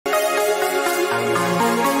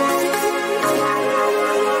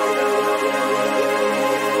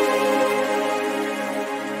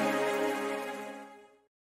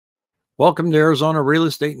Welcome to Arizona Real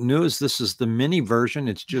Estate News. This is the mini version.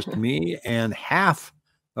 It's just me and half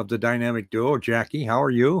of the dynamic duo. Jackie, how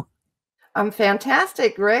are you? I'm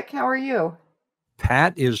fantastic, Rick. How are you?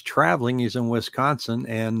 Pat is traveling. He's in Wisconsin.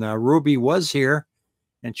 And Ruby was here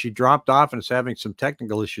and she dropped off and is having some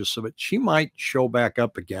technical issues. So, but she might show back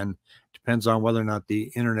up again. Depends on whether or not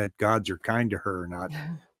the internet gods are kind to her or not.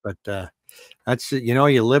 But that's it.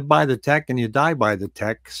 You live by the tech and you die by the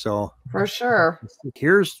tech. So For sure.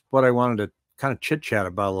 here's what I wanted to kind of chit chat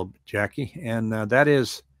about a little bit, Jackie. And that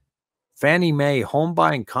is Fannie Mae home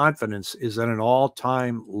buying confidence is at an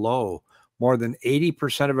all-time low. More than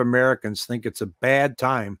 80% of Americans think it's a bad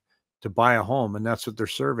time to buy a home, and that's what their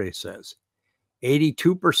survey says.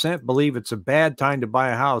 82% believe it's a bad time to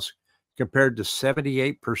buy a house compared to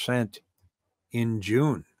 78% in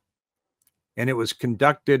June. And it was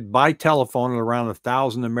conducted by telephone at around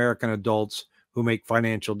 1,000 American adults who make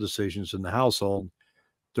financial decisions in the household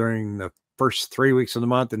during the first 3 weeks of the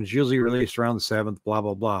month, and it's usually released around the 7th, blah,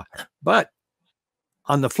 blah, blah. But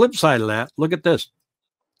on the flip side of that, look at this.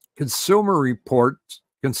 Consumers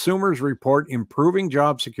report improving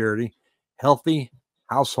job security, healthy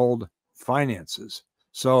household finances.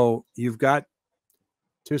 So you've got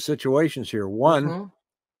two situations here. One,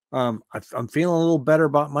 I'm feeling a little better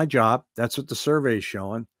about my job. That's what the survey is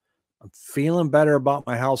showing. I'm feeling better about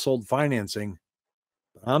my household financing.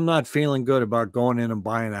 But I'm not feeling good about going in and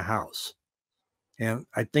buying a house. And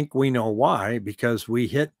I think we know why, because we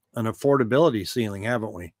hit an affordability ceiling,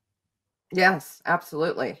 haven't we? Yes,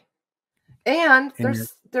 absolutely. And And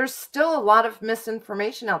there's still a lot of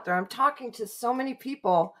misinformation out there. I'm talking to so many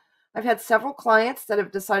people. I've had several clients that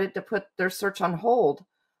have decided to put their search on hold,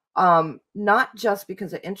 not just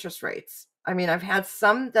because of interest rates. I mean, I've had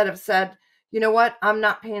some that have said, you know what, I'm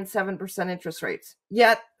not paying 7% interest rates.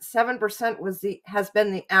 Yet 7% has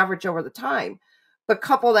been the average over the time. But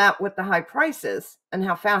couple that with the high prices and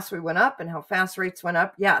how fast we went up and how fast rates went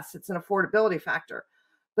up. Yes, it's an affordability factor.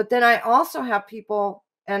 But then I also have people,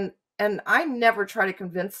 and I never try to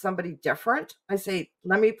convince somebody different. I say,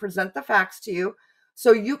 let me present the facts to you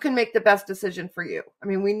so you can make the best decision for you. I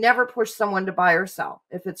mean, we never push someone to buy or sell.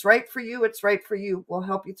 If it's right for you, it's right for you. We'll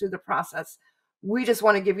help you through the process. We just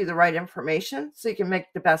want to give you the right information so you can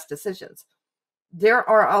make the best decisions. There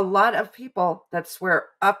are a lot of people that swear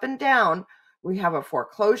up and down we have a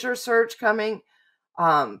foreclosure surge coming,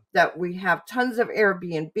 that we have tons of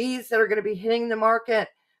Airbnbs that are going to be hitting the market.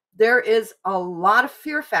 There is a lot of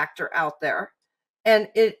fear factor out there, and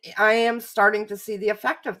I am starting to see the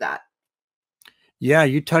effect of that. yeah,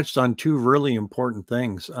 you touched on two really important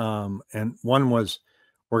things. And one was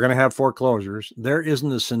we're going to have foreclosures. There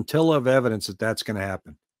isn't a scintilla of evidence that that's going to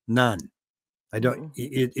happen. None. I don't,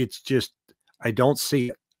 it's just, I don't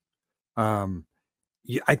see it.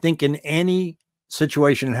 I think in any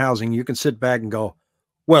situation in housing, you can sit back and go,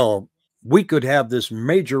 well, we could have this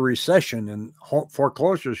major recession and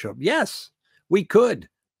foreclosures show up. Yes, we could,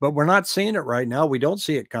 but we're not seeing it right now. We don't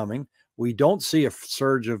see it coming. We don't see a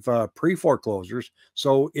surge of pre-foreclosures.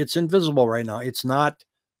 So it's invisible right now. It's not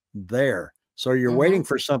there. So you're waiting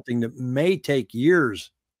for something that may take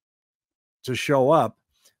years to show up,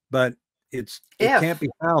 but it can't be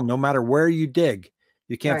found no matter where you dig.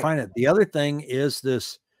 You can't find it. The other thing is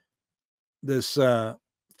this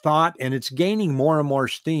thought, and it's gaining more and more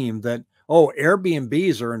steam, that, oh,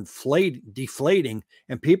 Airbnbs are deflating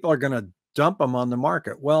and people are going to dump them on the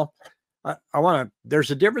market. Well,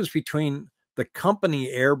 there's a difference between the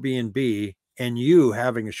company Airbnb and you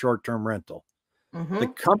having a short-term rental. The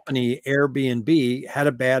company Airbnb had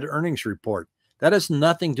a bad earnings report. That has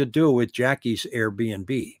nothing to do with Jackie's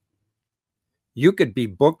Airbnb. You could be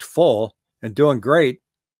booked full and doing great,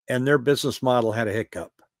 and their business model had a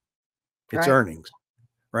hiccup. It's earnings,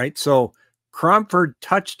 right? So Cromford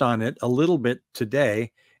touched on it a little bit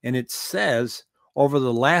today, and it says over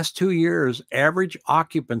the last 2 years, average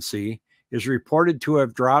occupancy is reported to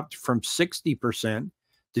have dropped from 60%.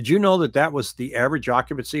 Did you know that that was the average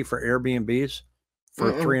occupancy for Airbnbs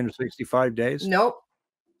for 365 days? Nope.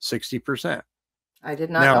 60%. I did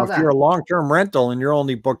not know that. Now, if you're a long-term rental and you're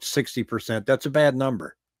only booked 60%, that's a bad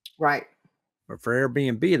number. Right. But for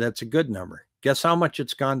Airbnb, that's a good number. Guess how much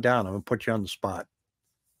it's gone down? I'm going to put you on the spot.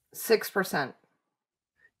 6%.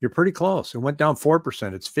 You're pretty close. It went down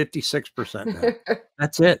 4%. It's 56% now.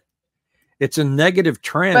 That's it. It's a negative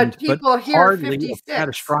trend, but people but hear hardly 56. a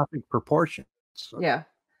catastrophic proportion. So. Yeah.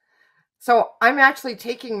 So I'm actually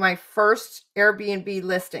taking my first Airbnb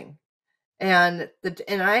listing, and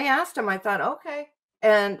I asked him, I thought, okay.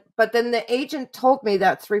 But then the agent told me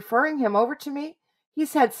that's referring him over to me.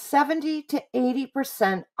 He's had 70 to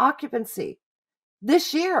 80% occupancy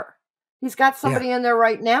this year. He's got Yeah. somebody in there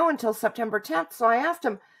right now until September 10th. So I asked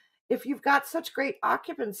him, if you've got such great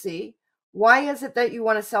occupancy, why is it that you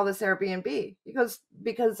want to sell this Airbnb? He goes,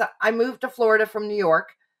 because I moved to Florida from New York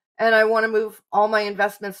and I want to move all my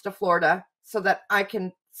investments to Florida so that I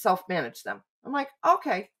can self-manage them. I'm like,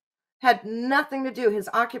 okay. Had nothing to do. His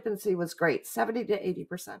occupancy was great, 70 to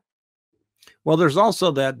 80%. Well, there's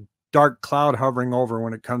also that dark cloud hovering over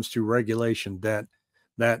when it comes to regulation that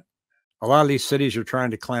a lot of these cities are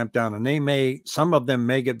trying to clamp down, and some of them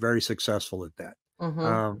may get very successful at that. Mm-hmm.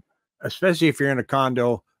 Um, Especially if you're in a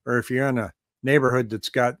condo or if you're in a neighborhood that's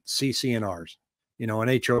got CC&Rs,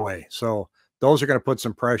 an HOA. So those are going to put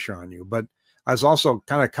some pressure on you. But I was also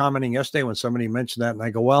kind of commenting yesterday when somebody mentioned that, and I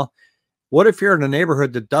go, well, what if you're in a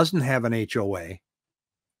neighborhood that doesn't have an HOA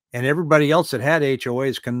and everybody else that had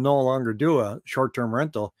HOAs can no longer do a short-term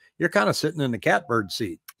rental? You're kind of sitting in the catbird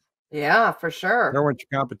seat. Yeah, for sure. There went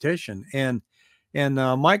your competition. And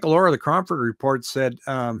Michael Orr of the Cromford Report said,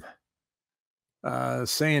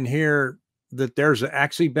 saying here that there's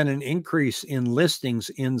actually been an increase in listings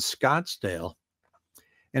in Scottsdale.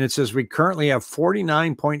 And it says we currently have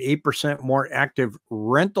 49.8% more active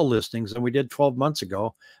rental listings than we did 12 months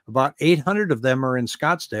ago. About 800 of them are in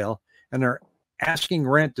Scottsdale, and their asking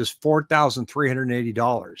rent is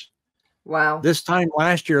 $4,380. Wow. This time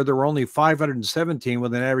last year, there were only 517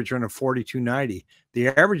 with an average rent of $4,290. The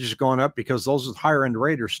average is going up because those with higher end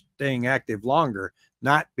rate are staying active longer,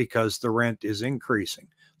 not because the rent is increasing.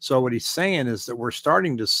 So what he's saying is that we're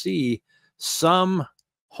starting to see some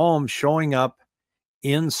homes showing up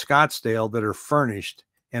in Scottsdale that are furnished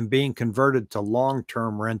and being converted to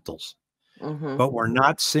long-term rentals, Mm-hmm. but we're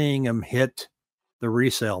not seeing them hit the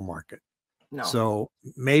resale market. No. So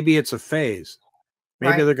maybe it's a phase.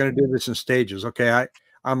 Maybe Right. they're going to do this in stages. Okay,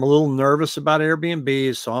 I'm a little nervous about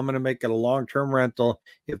Airbnb, so I'm going to make it a long-term rental.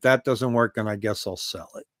 If that doesn't work, then I guess I'll sell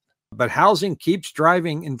it. But housing keeps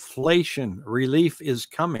driving inflation. Relief is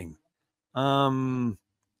coming.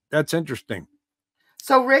 That's interesting.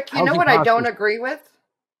 So Rick, you know Housing what I costs don't are, agree with?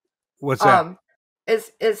 what's that? Um,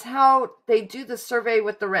 is how they do the survey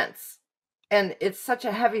with the rents. And it's such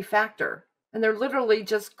a heavy factor. And they're literally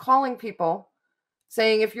just calling people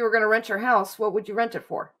saying, if you were going to rent your house, what would you rent it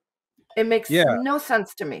for? It makes Yeah, no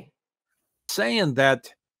sense to me. saying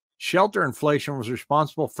that shelter inflation was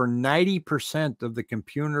responsible for 90% of the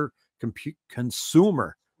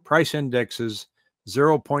consumer price index's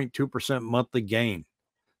 0.2% monthly gain.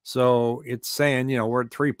 So it's saying, we're at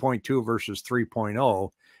 3.2 versus 3.0,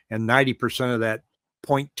 and 90% of that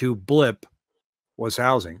 0.2 blip was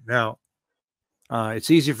housing. Now, it's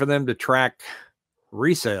easy for them to track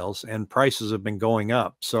resales, and prices have been going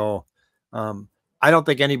up. So um, I don't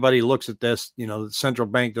think anybody looks at this, the central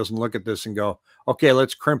bank doesn't look at this and go, okay,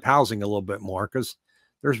 let's crimp housing a little bit more, because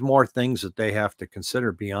there's more things that they have to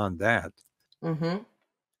consider beyond that. Mm-hmm.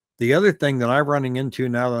 The other thing that I'm running into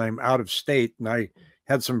now that I'm out of state, and I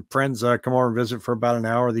had some friends come over and visit for about an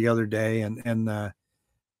hour the other day, and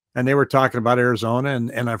they were talking about Arizona,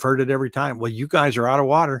 and I've heard it every time. Well, you guys are out of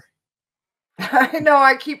water. I know,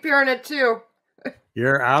 I keep hearing it too.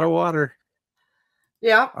 You're out of water.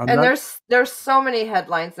 Yeah, I'm and not. there's so many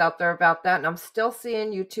headlines out there about that, and I'm still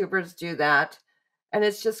seeing YouTubers do that, and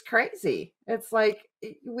it's just crazy. It's like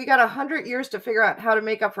we got 100 years to figure out how to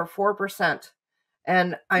make up for 4%,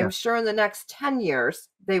 and I'm Yeah. sure in the next 10 years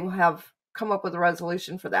they will have come up with a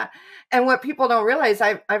resolution for that. And what people don't realize,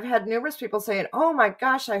 I've had numerous people saying, "Oh my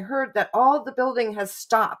gosh, I heard that all the building has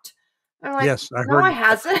stopped." I'm like, Yes, I "No, it heard.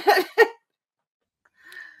 hasn't.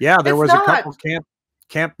 Yeah, there It's was a not." couple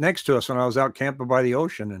camp next to us when I was out camping by the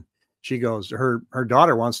ocean, and she goes, her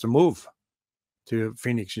daughter wants to move to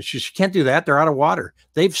Phoenix, and she can't do that. They're out of water.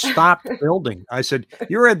 They've stopped building. I said,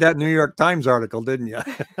 you read that New York Times article, didn't you?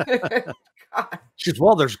 God. She goes,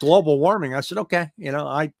 well, there's global warming. I said, okay.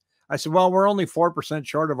 I said, well, we're only 4%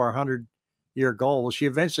 short of our 100-year goal. Well, she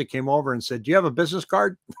eventually came over and said, do you have a business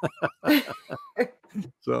card?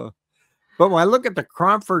 So, but when I look at the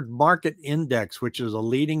Cromford Market Index, which is a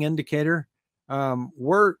leading indicator,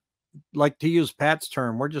 we're, like, to use Pat's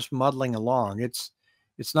term, we're just muddling along. It's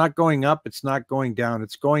not going up, it's not going down.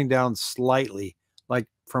 It's going down slightly, like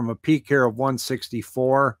from a peak here of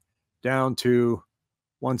 164 down to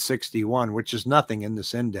 161, which is nothing in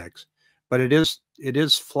this index, but it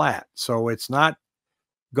is flat. So it's not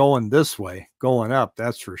going this way, going up,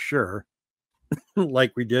 that's for sure,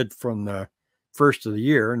 like we did from the first of the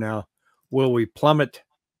year. Now, will we plummet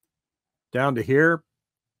down to here?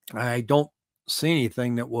 I don't see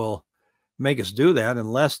anything that will make us do that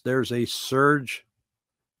unless there's a surge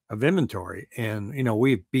of inventory. And,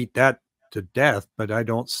 we beat that to death, but I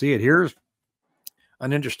don't see it. Here's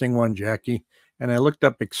an interesting one, Jackie. and I looked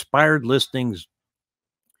up expired listings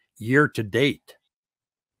year to date.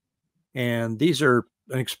 And these are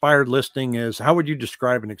an expired listing is, how would you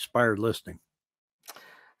describe an expired listing?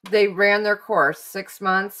 They ran their course 6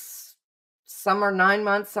 months. Some are 9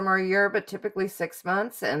 months, some are a year, but typically 6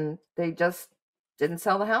 months, and they just didn't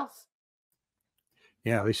sell the house.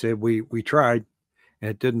 Yeah, they said we tried and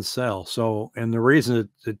it didn't sell. So, and the reason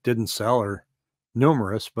it didn't sell are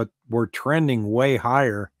numerous, but we're trending way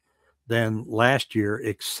higher than last year,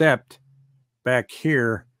 except back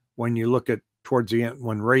here when you look at towards the end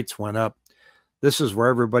when rates went up. This is where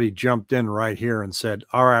everybody jumped in right here and said,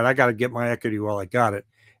 all right, I got to get my equity while I got it.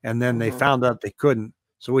 And then they Mhm. found out they couldn't.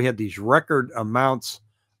 So we had these record amounts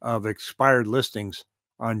of expired listings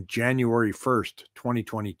on January 1st,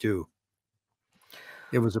 2022.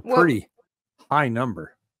 It was a What pretty high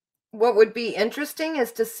number. what would be interesting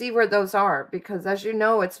is to see where those are, because as you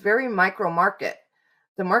know, it's very micro market.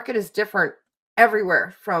 The market is different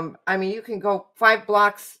everywhere from, I mean, you can go 5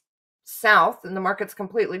 blocks south and the market's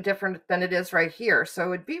completely different than it is right here.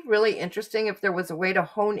 So it'd be really interesting if there was a way to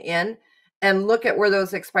hone in and look at where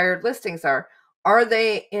those expired listings are. Are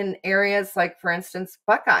they in areas like, for instance,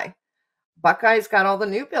 Buckeye? Buckeye's got all the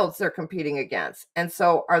new builds they're competing against. And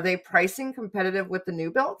so are they pricing competitive with the new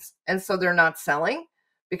builds? And so they're not selling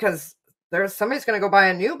because there's somebody's going to go buy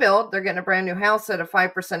a new build. They're getting a brand new house at a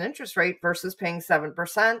 5% interest rate versus paying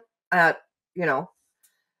 7% at, you know,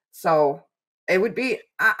 so it would be,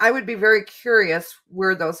 I would be very curious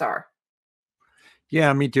where those are.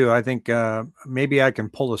 Yeah, me too. I think maybe I can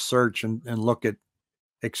pull a search and look at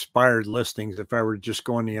expired listings if I were to just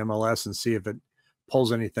go on the MLS and see if it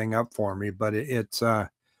pulls anything up for me. But it's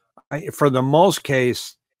for the most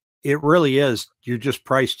case, it really is you just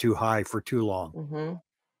priced too high for too long,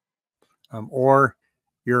 Hmm. or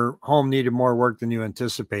your home needed more work than you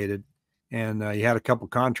anticipated, and you had a couple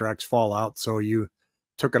contracts fall out, so you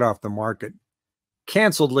took it off the market.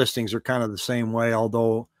 Canceled listings are kind of the same way,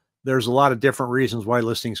 although there's a lot of different reasons why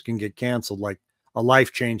listings can get canceled. Like a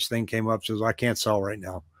life change thing came up, says I can't sell right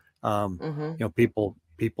now. Hmm. People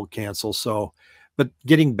cancel. So, but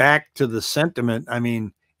getting back to the sentiment, I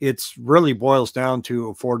mean, it's really boils down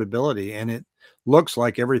to affordability, and it looks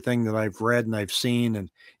like everything that I've read and I've seen,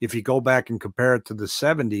 and if you go back and compare it to the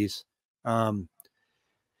 70s, um,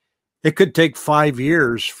 it could take 5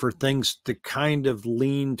 years for things to kind of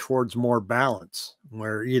lean towards more balance,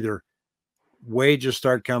 where either wages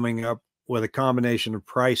start coming up with a combination of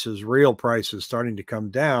prices, real prices starting to come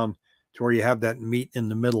down to where you have that meet in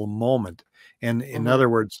the middle moment. And in Hmm. other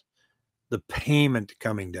words, the payment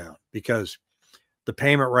coming down, because the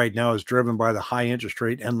payment right now is driven by the high interest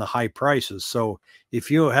rate and the high prices. So if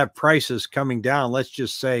you have prices coming down, let's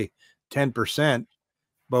just say 10%,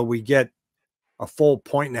 but we get a full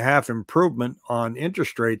point and a half improvement on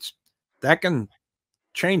interest rates, that can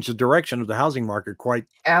change the direction of the housing market quite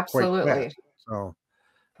Absolutely. fast. So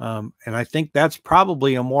and I think that's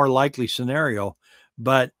probably a more likely scenario,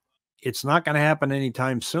 but it's not going to happen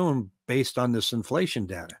anytime soon based on this inflation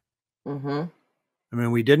data. Hmm. I mean,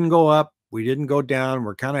 we didn't go up, we didn't go down,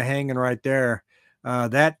 we're kind of hanging right there.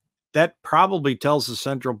 That probably tells the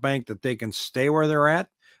central bank that they can stay where they're at,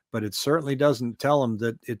 but it certainly doesn't tell them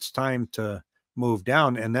that it's time to move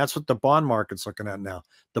down. And that's what the bond market's looking at now.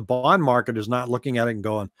 The bond market is not looking at it and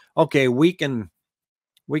going, okay, we can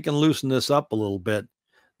loosen this up a little bit.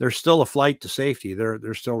 There's still a flight to safety.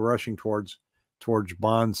 They're still rushing towards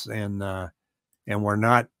bonds, and we're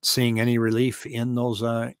not seeing any relief in those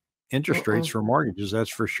interest rates Mm-mm. for mortgages. That's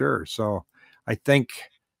for sure. So I think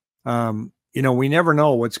we never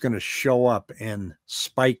know what's going to show up and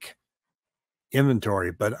spike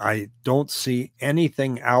inventory, but I don't see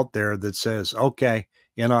anything out there that says, okay,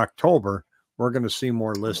 in October we're going to see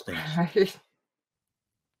more listings. Right.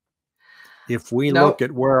 If we look Nope.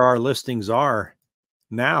 at where our listings are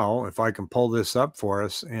now, if I can pull this up for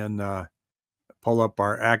us and pull up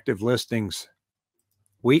our active listings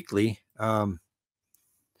weekly,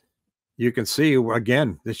 you can see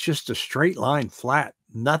again, it's just a straight line flat,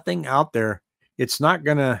 nothing out there. It's not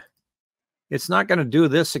gonna do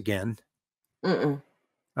this again Mm-mm.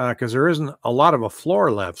 because there isn't a lot of a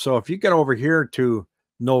floor left. So if you get over here to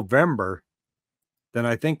November, then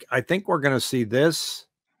I think we're gonna see this,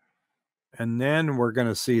 and then we're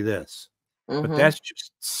gonna see this. But Hmm. that's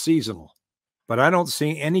just seasonal. But I don't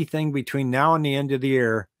see anything between now and the end of the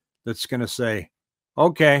year that's going to say,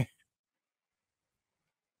 okay,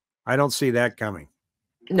 I don't see that coming.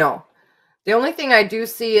 No. The only thing I do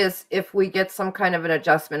see is if we get some kind of an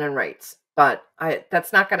adjustment in rates, but I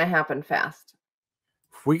that's not going to happen fast.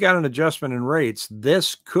 If we got an adjustment in rates,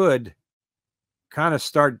 this could kind of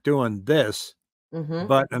start doing this Mm-hmm.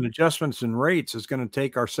 but an adjustments in rates is going to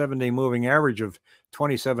take our 7-day moving average of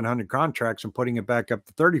 2,700 contracts and putting it back up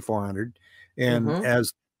to 3,400. And Mm-hmm.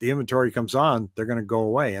 as the inventory comes on, they're going to go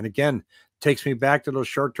away. And again, takes me back to those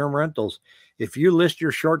short-term rentals. If you list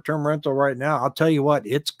your short-term rental right now, I'll tell you what,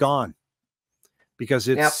 it's gone because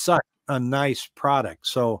it's Yep. such a nice product.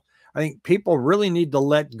 So I think people really need to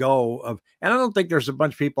let go of, and I don't think there's a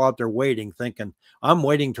bunch of people out there waiting, thinking, I'm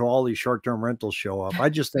waiting till all these short-term rentals show up. I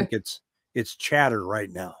just think it's chatter right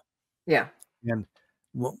now. Yeah. And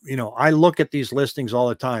I look at these listings all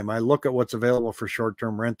the time. I look at what's available for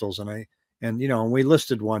short-term rentals, and we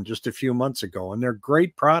listed one just a few months ago, and they're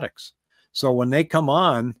great products. So when they come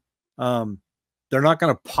on, they're not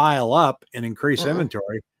going to pile up and increase Mm-mm.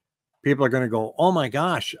 inventory. People are going to go, oh my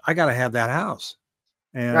gosh, I got to have that house.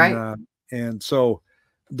 And Right. and so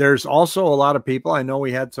there's also a lot of people. I know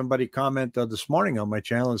we had somebody comment this morning on my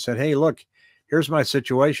channel and said, hey, look, here's my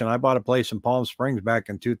situation. I bought a place in Palm Springs back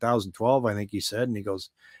in 2012, I think he said, and he goes,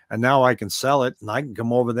 and now I can sell it and I can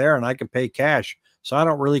come over there and I can pay cash. So I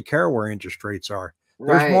don't really care where interest rates are.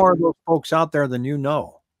 There's Right. more of those folks out there than you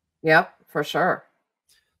know. Yep, for sure.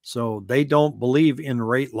 So they don't believe in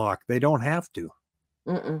rate lock. They don't have to.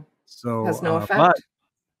 Mm-mm. So, Has no but effect.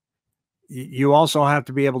 you also have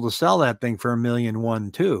to be able to sell that thing for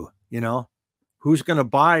 $1,000,001 too. Who's going to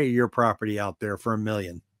buy your property out there for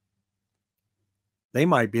 $1,000,000? They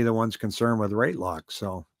might be the ones concerned with rate lock.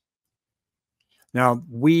 So now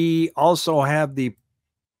we also have the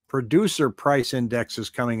producer price indexes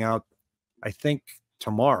coming out, I think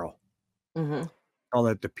tomorrow. Mm-hmm. Call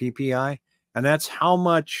that the PPI. And that's how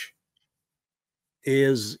much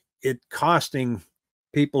is it costing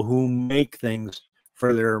people who make things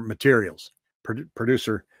for their materials.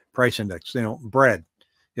 Producer price index, bread.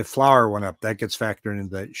 If flour went up, that gets factored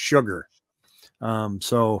into the sugar.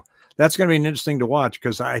 So that's going to be interesting to watch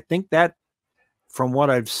because I think that from what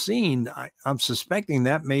I've seen, I'm suspecting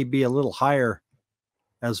that may be a little higher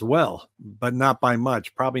as well, but not by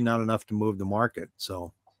much, probably not enough to move the market.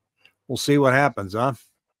 So we'll see what happens, huh?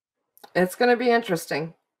 It's going to be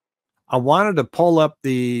interesting. I wanted to pull up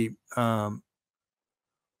the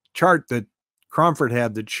chart that Cromford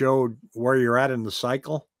had that showed where you're at in the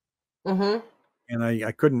cycle. Mm-hmm. And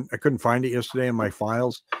I couldn't find it yesterday in my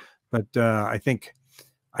files, but I think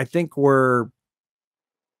we're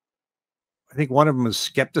I think one of them is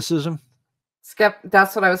skepticism.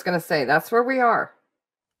 That's what I was going to say. That's where we are.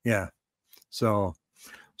 Yeah. So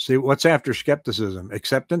see what's after skepticism?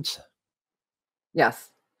 Acceptance? Yes.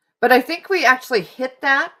 But I think we actually hit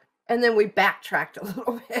that and then we backtracked a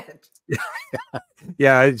little bit.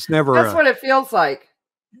 Yeah, it's never That's what it feels like.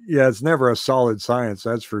 it's never a solid science,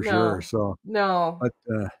 that's for sure. No. So, No. but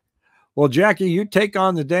well, Jackie, you take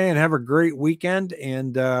on the day and have a great weekend,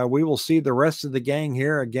 and we will see the rest of the gang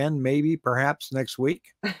here again, maybe perhaps next week.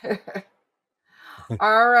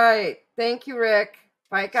 All right. Thank you, Rick.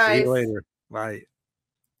 Bye, See you guys. later. Bye.